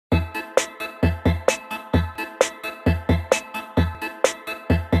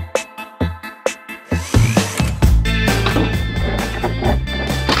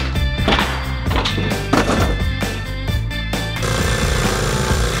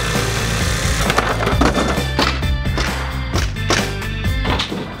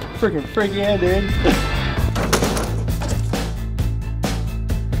freaking freak yeah, dude.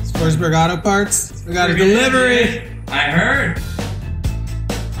 It's Forsberg Auto Parts. We got a delivery. I heard.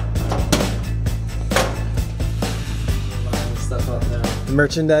 Stuff up now. The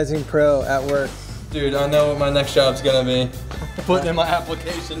merchandising pro at work. Dude, I know what my next job's gonna be. Putting in my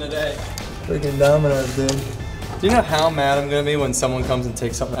application today. Freaking Domino's, dude. Do you know how mad I'm gonna be when someone comes and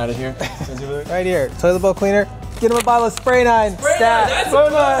takes something out of here? Right here, toilet bowl cleaner. Get him a bottle of spray nine. Spray Stat. nine, that's a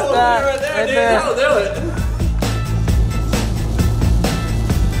Boom, bottle stat. right there, Right dude. there. That'll do it.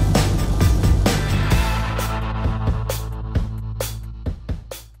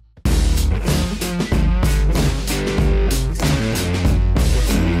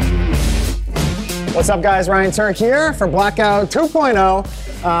 What's up guys, Ryan Tuerck here for BlackOut 2.0.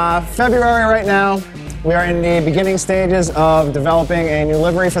 February right now. We are in the beginning stages of developing a new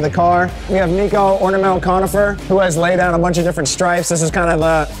livery for the car. We have Nico Ornamental Conifer, who has laid down a bunch of different stripes. This is kind of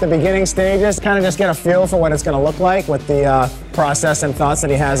the beginning stages, kind of just get a feel for what it's gonna look like with the process and thoughts that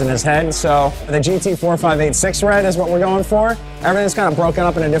he has in his head. So the GT4586 red is what we're going for. Everything's kind of broken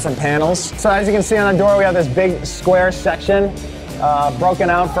up into different panels. So as you can see on the door, we have this big square section broken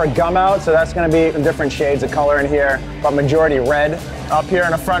out for a gum out, so that's going to be different shades of color in here, but majority red. Up here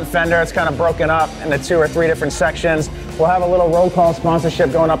in the front fender, it's kind of broken up into 2 or 3 different sections. We'll have a little roll call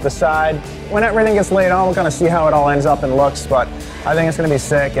sponsorship going up the side. When everything gets laid on, we're going to see how it all ends up and looks, but I think it's going to be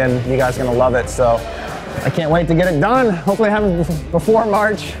sick and you guys are going to love it, so I can't wait to get it done. Hopefully have it before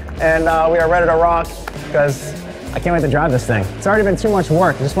March, and we are ready to rock because I can't wait to drive this thing. It's already been too much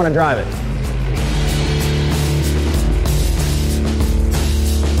work, I just want to drive it.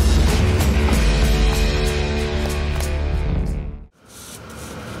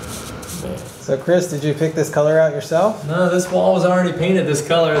 So Chris, did you pick this color out yourself? No, this wall was already painted this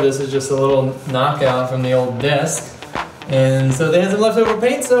color. This is just a little knockout from the old desk. And so they had some leftover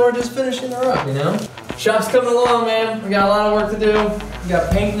paint, so we're just finishing her up, you know? Shop's coming along, man. We got a lot of work to do. We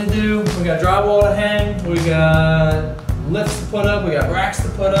got painting to do. We got drywall to hang. We got lifts to put up. We got racks to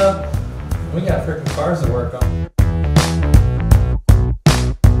put up. We got freaking cars to work on.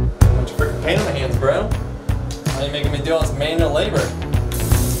 Bunch of freaking paint on my hands, bro. Why are you making me do all this manual labor?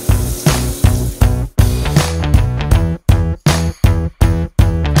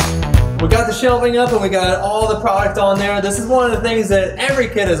 We got the shelving up and we got all the product on there. This is one of the things that every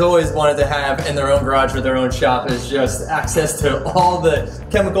kid has always wanted to have in their own garage or their own shop, is just access to all the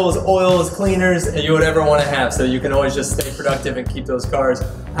chemicals, oils, cleaners that you would ever want to have, so you can always just stay productive and keep those cars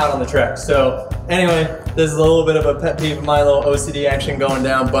out on the track. So anyway, this is a little bit of a pet peeve of my little OCD action going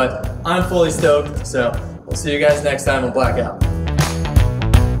down, but I'm fully stoked, so we'll see you guys next time on BlackOut.